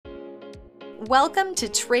Welcome to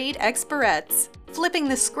Trade Experts, flipping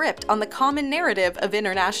the script on the common narrative of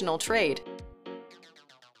international trade.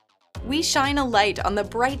 We shine a light on the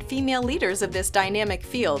bright female leaders of this dynamic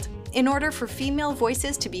field in order for female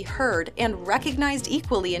voices to be heard and recognized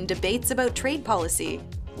equally in debates about trade policy,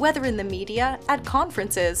 whether in the media, at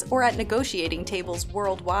conferences, or at negotiating tables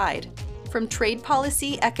worldwide. From trade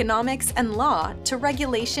policy, economics, and law to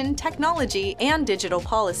regulation, technology, and digital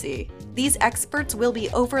policy, these experts will be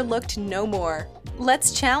overlooked no more.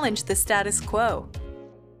 Let's challenge the status quo.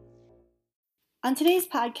 On today's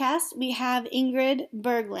podcast, we have Ingrid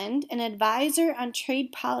Berglund, an advisor on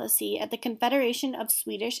trade policy at the Confederation of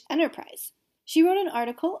Swedish Enterprise. She wrote an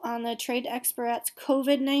article on the Trade Experts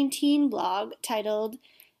COVID-19 blog titled,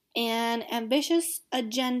 "An ambitious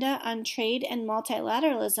agenda on trade and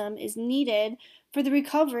multilateralism is needed for the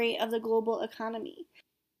recovery of the global economy."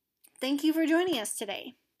 Thank you for joining us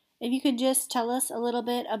today. If you could just tell us a little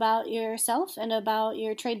bit about yourself and about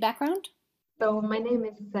your trade background. So my name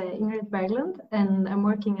is Ingrid Berglund, and I'm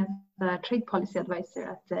working as a trade policy advisor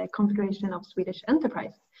at the Confederation of Swedish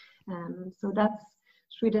Enterprise. So that's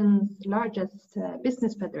Sweden's largest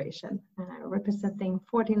business federation, representing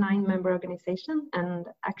 49 member organizations and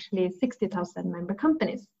actually 60,000 member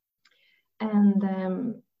companies.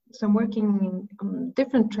 And so I'm working on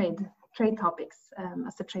different trade topics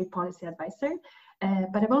as a trade policy advisor,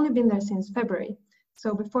 but I've only been there since February.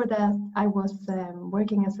 So before that, I was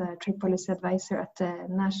working as a trade policy advisor at the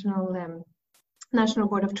National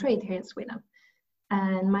Board of Trade here in Sweden.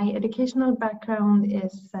 And my educational background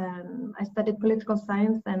is I studied political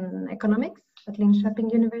science and economics at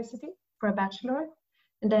Linköping University for a bachelor.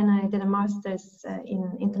 And then I did a master's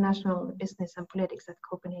in international business and politics at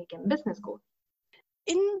Copenhagen Business School.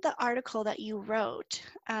 In the article that you wrote,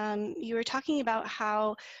 you were talking about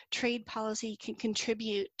how trade policy can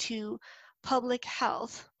contribute to public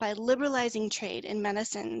health by liberalizing trade in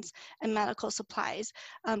medicines and medical supplies.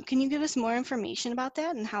 Can you give us more information about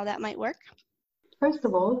that and how that might work? First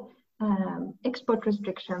of all, export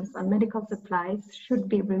restrictions on medical supplies should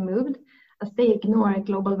be removed as they ignore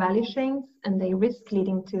global value chains and they risk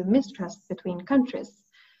leading to mistrust between countries.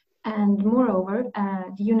 And moreover,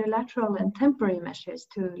 the unilateral and temporary measures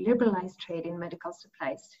to liberalize trade in medical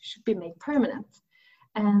supplies should be made permanent.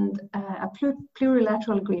 And a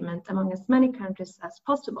plurilateral agreement among as many countries as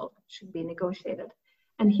possible should be negotiated.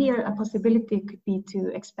 And here a possibility could be to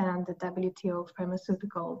expand the WTO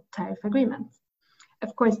pharmaceutical tariff agreement.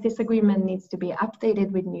 Of course, this agreement needs to be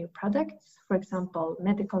updated with new products. For example,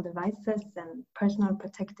 medical devices and personal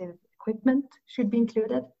protective equipment should be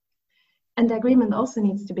included. And the agreement also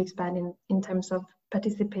needs to be expanded in terms of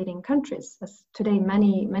participating countries, as today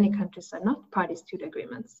many countries are not parties to the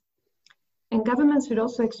agreements. And governments should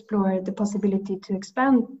also explore the possibility to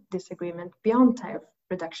expand this agreement beyond tariff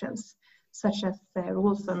reductions, such as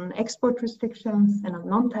rules on export restrictions and on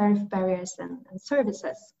non-tariff barriers and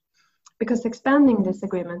services. Because expanding this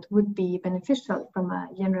agreement would be beneficial from a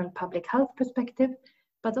general public health perspective,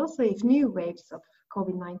 but also if new waves of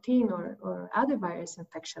COVID-19 or other virus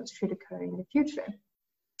infections should occur in the future.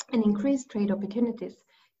 And increased trade opportunities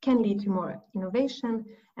can lead to more innovation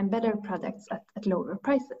and better products at lower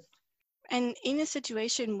prices. And in a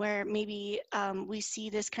situation where maybe we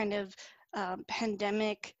see this kind of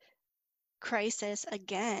pandemic crisis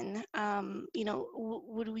again,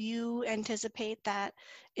 would you anticipate that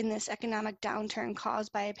in this economic downturn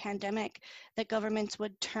caused by a pandemic, that governments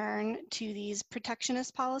would turn to these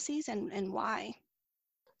protectionist policies, and why?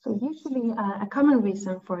 So usually a common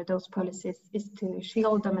reason for those policies is to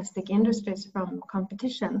shield domestic industries from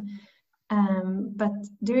competition. But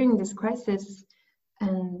during this crisis,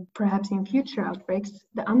 and perhaps in future outbreaks,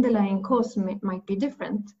 the underlying cause might be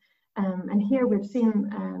different. And here we've seen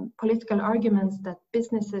political arguments that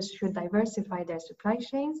businesses should diversify their supply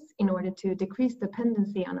chains in order to decrease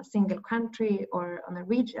dependency on a single country or on a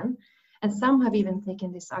region. And some have even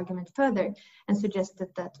taken this argument further and suggested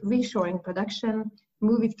that reshoring production,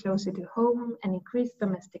 move it closer to home, and increase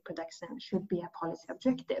domestic production should be a policy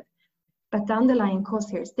objective. But the underlying cause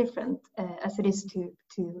here is different, as it is to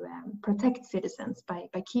protect citizens by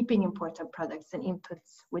keeping important products and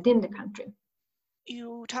inputs within the country.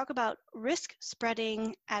 You talk about risk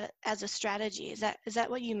spreading as a strategy. Is that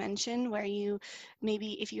what you mentioned, where you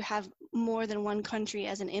maybe if you have more than one country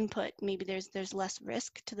as an input, maybe there's less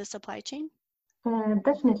risk to the supply chain?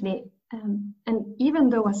 Definitely. And even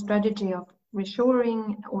though a strategy of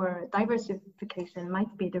reshoring or diversification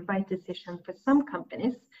might be the right decision for some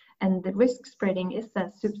companies, and the risk spreading is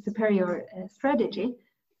a superior strategy,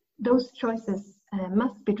 those choices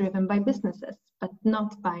must be driven by businesses, but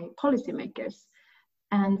not by policymakers.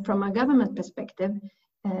 And from a government perspective,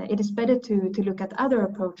 It is better to look at other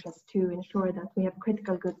approaches to ensure that we have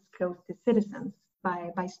critical goods close to citizens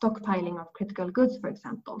by stockpiling of critical goods, for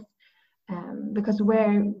example. Because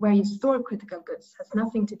where you store critical goods has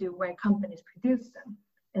nothing to do where companies produce them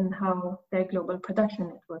and how their global production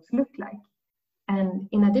networks look like. And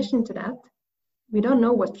in addition to that, we don't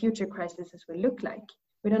know what future crises will look like.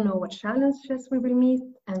 We don't know what challenges we will meet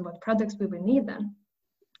and what products we will need then.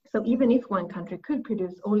 So even if one country could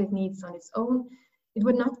produce all it needs on its own, it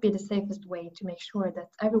would not be the safest way to make sure that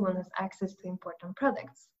everyone has access to important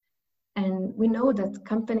products. And we know that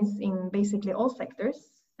companies in basically all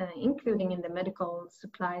sectors, including in the medical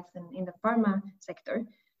supplies and in the pharma sector,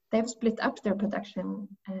 they have split up their production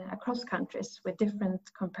across countries with different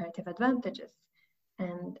comparative advantages.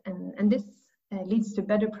 And this leads to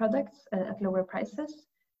better products at lower prices,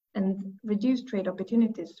 and reduced trade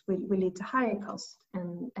opportunities will lead to higher costs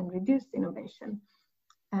and reduced innovation.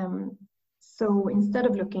 So instead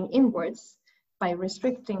of looking inwards by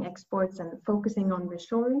restricting exports and focusing on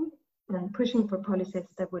reshoring and pushing for policies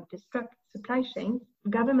that would disrupt supply chains,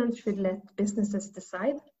 governments should let businesses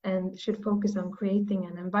decide and should focus on creating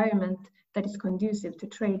an environment that is conducive to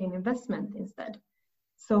trade and investment instead.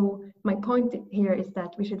 So my point here is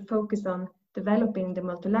that we should focus on developing the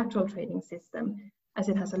multilateral trading system, as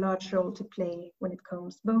it has a large role to play when it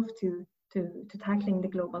comes both to tackling the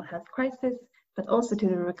global health crisis, but also to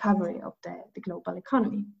the recovery of the global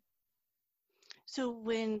economy. So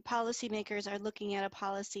when policymakers are looking at a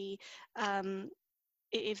policy,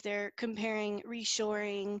 if they're comparing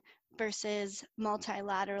reshoring versus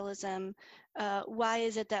multilateralism, why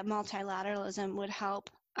is it that multilateralism would help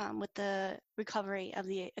with the recovery of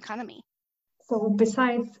the economy? So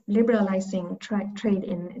besides liberalizing trade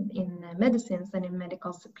in medicines and in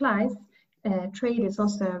medical supplies, trade is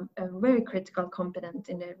also a very critical component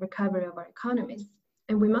in the recovery of our economies.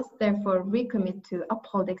 And we must therefore recommit to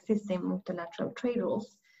uphold existing multilateral trade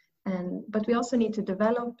rules. But we also need to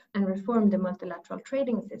develop and reform the multilateral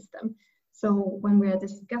trading system. So when we are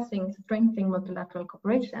discussing strengthening multilateral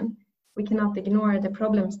cooperation, we cannot ignore the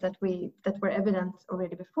problems that were evident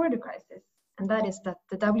already before the crisis. And that is that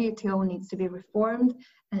the WTO needs to be reformed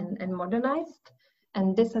and modernized.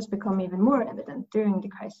 And this has become even more evident during the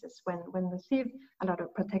crisis when we see a lot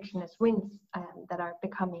of protectionist winds that are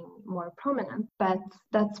becoming more prominent. But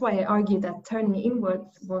that's why I argue that turning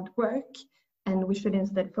inwards won't work, and we should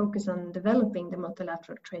instead focus on developing the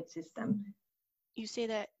multilateral trade system. You say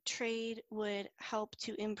that trade would help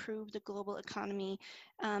to improve the global economy.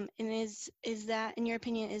 And is that, in your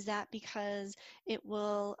opinion, is that because it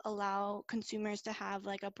will allow consumers to have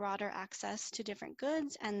like a broader access to different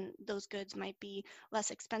goods, and those goods might be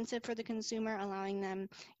less expensive for the consumer, allowing them,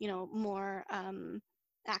 more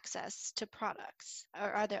access to products?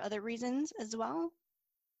 Or are there other reasons as well?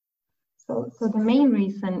 So the main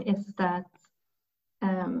reason is that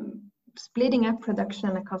splitting up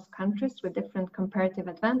production across countries with different comparative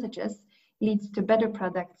advantages leads to better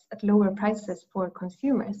products at lower prices for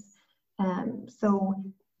consumers.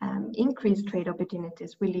 Increased trade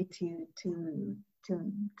opportunities will lead to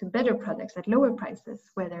better products at lower prices,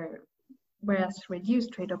 whereas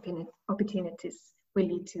reduced trade opportunities will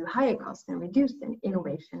lead to higher costs and reduced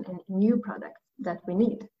innovation and new products that we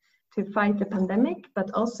need to fight the pandemic, but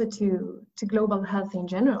also to global health in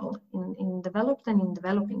general in developed and in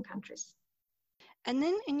developing countries. And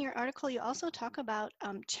then in your article, you also talk about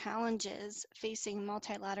challenges facing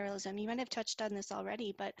multilateralism. You might have touched on this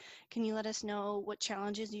already, but can you let us know what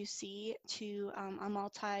challenges you see to a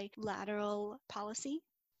multilateral policy?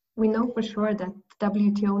 We know for sure that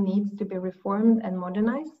WTO needs to be reformed and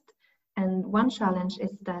modernized. And one challenge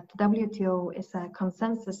is that WTO is a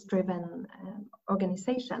consensus-driven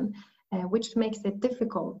organization, which makes it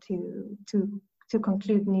difficult to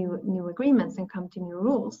conclude new agreements and come to new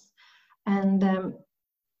rules. And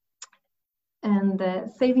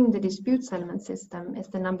saving the dispute settlement system is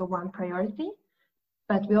the #1 priority.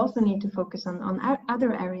 But we also need to focus on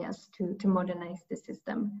other areas to modernize the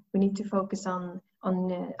system. We need to focus on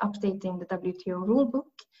updating the WTO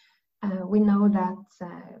rulebook. We know that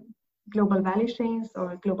global value chains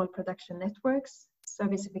or global production networks,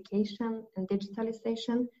 servicification and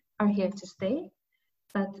digitalization are here to stay,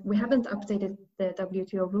 but we haven't updated the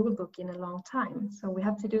WTO rulebook in a long time. So we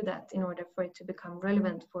have to do that in order for it to become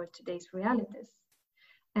relevant for today's realities.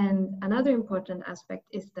 And another important aspect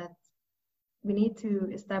is that we need to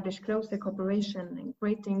establish closer cooperation and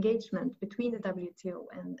greater engagement between the WTO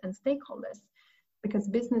and stakeholders, because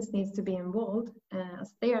business needs to be involved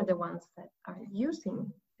as they are the ones that are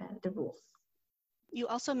using the rules. You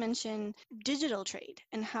also mentioned digital trade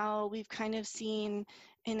and how we've kind of seen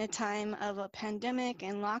in a time of a pandemic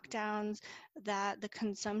and lockdowns that the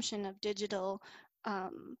consumption of digital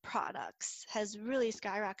products has really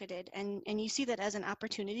skyrocketed, and you see that as an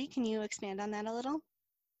opportunity. Can you expand on that a little?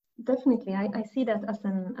 Definitely, I see that as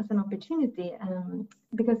an opportunity,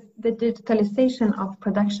 because the digitalization of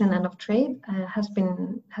production and of trade has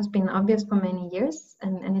been obvious for many years,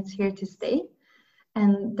 and it's here to stay.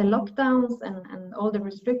 And the lockdowns and all the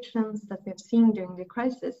restrictions that we've seen during the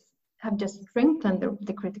crisis have just strengthened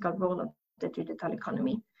the critical role of the digital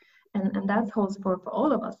economy. And that holds for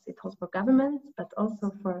all of us. It holds for governments, but also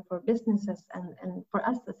for businesses and for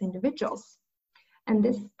us as individuals. And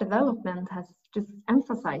this development has just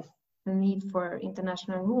emphasized the need for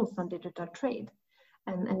international rules on digital trade,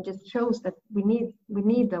 and just shows that we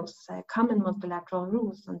need those common multilateral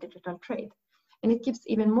rules on digital trade. And it gives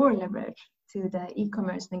even more leverage to the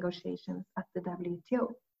e-commerce negotiations at the WTO.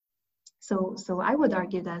 So I would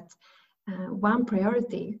argue that one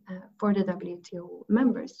priority for the WTO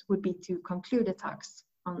members would be to conclude the talks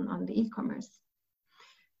on the e-commerce.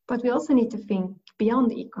 But we also need to think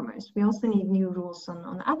beyond e-commerce. We also need new rules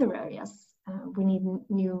on other areas. We need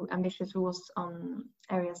new ambitious rules on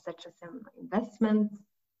areas such as investment,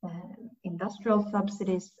 industrial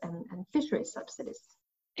subsidies, and fisheries subsidies.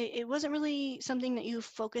 It wasn't really something that you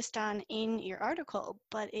focused on in your article,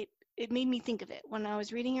 but it made me think of it. When I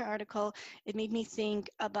was reading your article, it made me think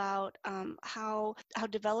about how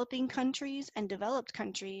developing countries and developed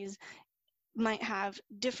countries might have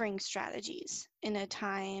differing strategies in a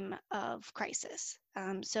time of crisis.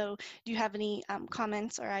 So do you have any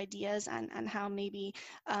comments or ideas on how maybe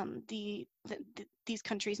these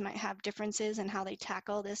countries might have differences in how they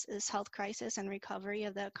tackle this health crisis and recovery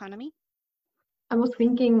of the economy? I was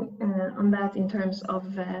thinking on that in terms of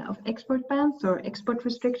export bans or export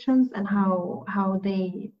restrictions, and how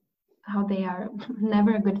they are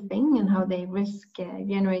never a good thing, and how they risk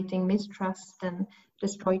generating mistrust and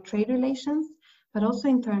destroy trade relations. But also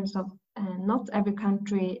in terms of not every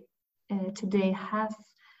country today has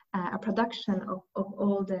a production of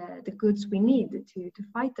all the goods we need to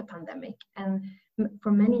fight the pandemic. And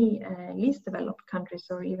for many least developed countries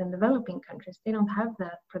or even developing countries, they don't have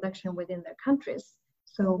that production within their countries.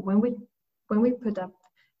 So when we put up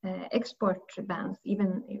export bans,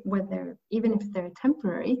 even if they're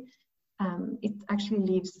temporary, it actually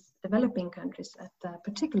leaves developing countries at a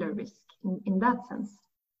particular risk in that sense.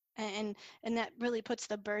 And that really puts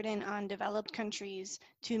the burden on developed countries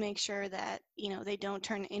to make sure that they don't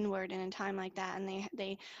turn inward in a time like that, and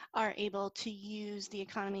they are able to use the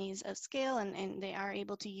economies of scale, and they are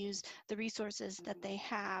able to use the resources that they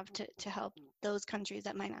have to help those countries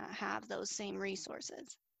that might not have those same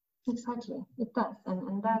resources. Exactly, it does,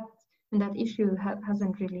 and that issue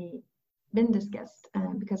hasn't really been discussed,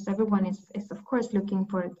 because everyone is of course looking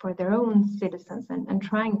for their own citizens and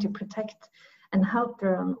trying to protect and help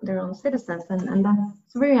their own citizens, and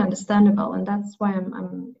that's very understandable. And that's why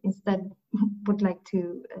I'm instead would like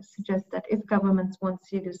to suggest that if governments want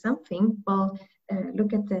to do something, well,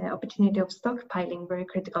 look at the opportunity of stockpiling very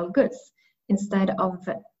critical goods instead of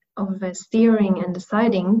steering and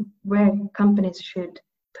deciding where companies should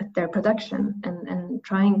put their production, and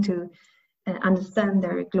trying to understand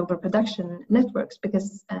their global production networks,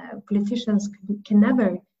 because politicians can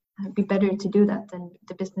never be better to do that than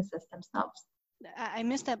the businesses themselves. I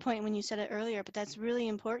missed that point when you said it earlier, but that's really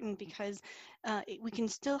important, because we can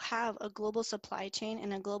still have a global supply chain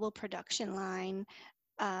and a global production line,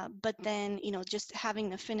 but then just having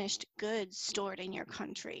the finished goods stored in your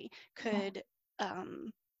country could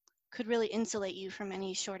really insulate you from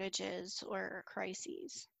any shortages or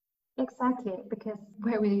crises. Exactly, because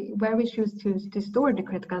where we choose to store the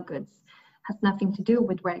critical goods has nothing to do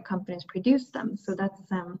with where companies produce them. So that's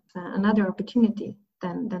another opportunity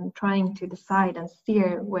than trying to decide and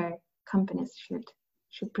steer where companies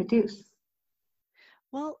should produce.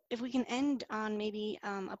 Well, if we can end on maybe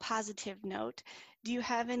a positive note, do you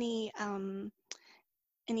have any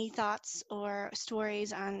thoughts or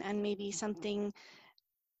stories on maybe something,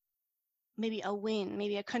 maybe a win,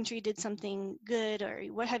 maybe a country did something good, or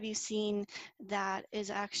what have you seen that is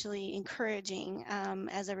actually encouraging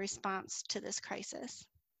as a response to this crisis?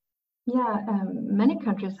 Yeah, many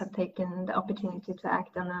countries have taken the opportunity to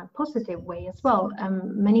act in a positive way as well.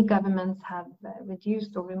 Many governments have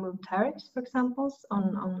reduced or removed tariffs, for example,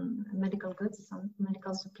 on medical goods, on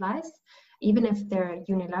medical supplies, even if they're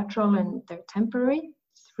unilateral and they're temporary.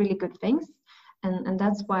 It's really good things, and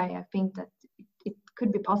that's why I think that it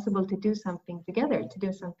could be possible to do something together, to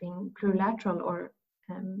do something plurilateral or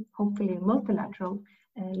hopefully multilateral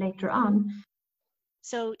later on.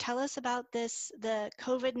 So tell us about this, the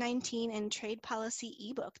COVID-19 and trade policy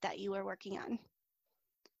ebook that you were working on.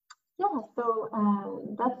 Yeah,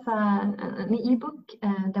 so that's an ebook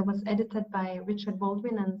that was edited by Richard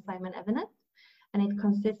Baldwin and Simon Evenet, and it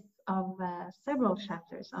consists of several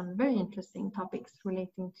chapters on very interesting topics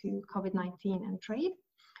relating to COVID-19 and trade.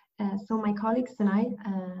 So my colleagues and I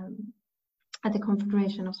at the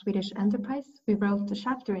Confederation of Swedish Enterprise, we wrote a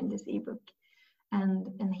chapter in this ebook.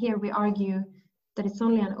 And here we argue that it's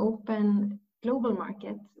only an open global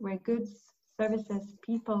market where goods, services,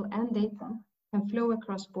 people, and data can flow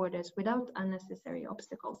across borders without unnecessary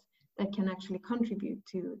obstacles that can actually contribute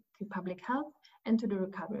to public health and to the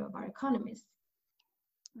recovery of our economies.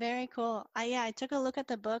 Very cool. Yeah, I took a look at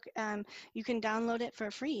the book. You can download it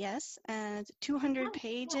for free, yes? And it's 200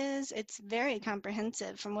 pages. It's very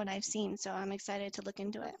comprehensive from what I've seen, so I'm excited to look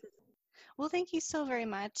into it. Well, thank you so very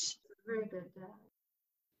much. Very good.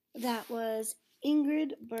 That was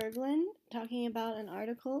Ingrid Berglund talking about an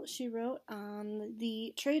article she wrote on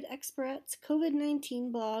the Trade Experts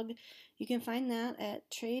COVID-19 blog. You can find that at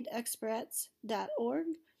tradeexperts.org.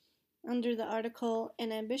 Under the article,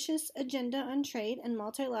 An Ambitious Agenda on Trade and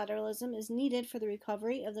Multilateralism is Needed for the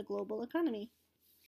Recovery of the Global Economy.